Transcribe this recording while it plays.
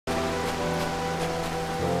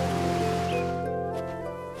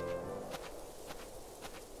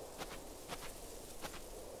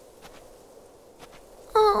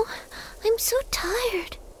so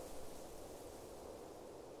tired.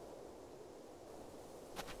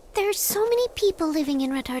 There's so many people living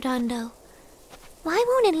in Ritardando. Why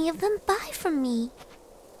won't any of them buy from me?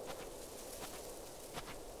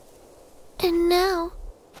 And now...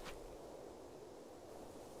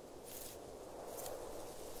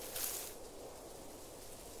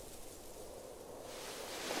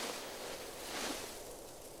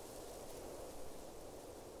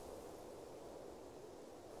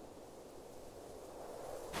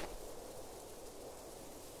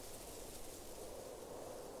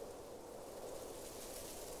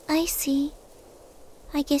 I see.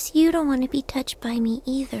 I guess you don't want to be touched by me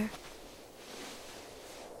either.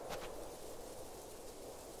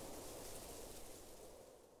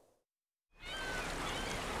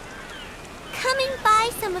 Come and buy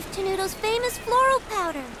some of Tenuto's famous floral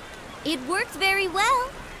powder. It works very well.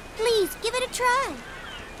 Please, give it a try.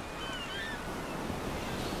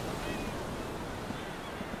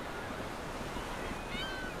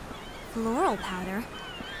 Floral powder?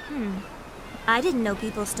 I didn't know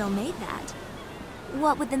people still made that.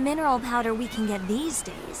 What with the mineral powder we can get these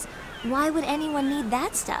days, why would anyone need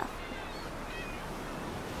that stuff?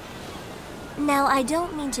 Now, I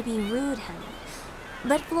don't mean to be rude, honey,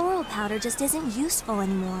 but floral powder just isn't useful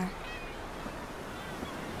anymore.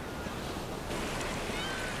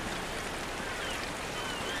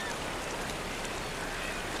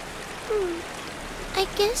 I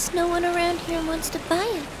guess no one around here wants to buy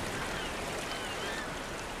it.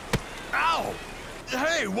 Ow!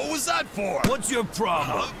 Hey, what was that for? What's your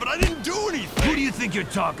problem? But I didn't do anything. Who do you think you're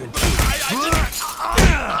talking to?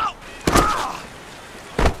 I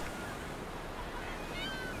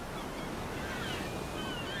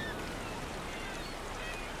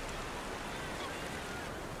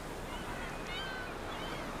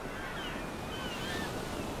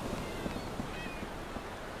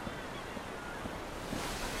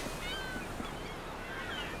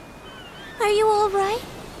Are you all right?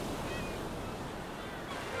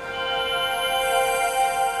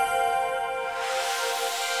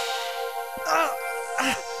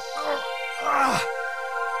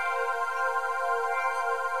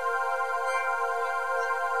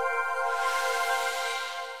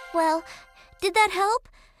 Well, did that help?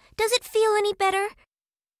 Does it feel any better?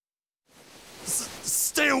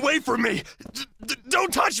 Stay away from me!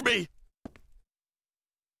 Don't touch me!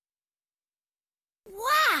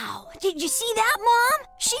 Wow! Did you see that, Mom?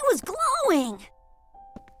 She was glowing!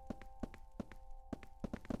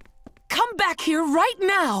 Come back here right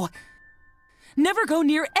now! Never go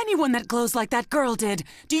near anyone that glows like that girl did.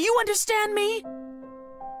 Do you understand me?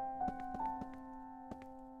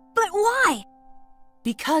 But why?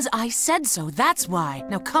 Because I said so, that's why.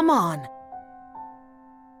 Now come on.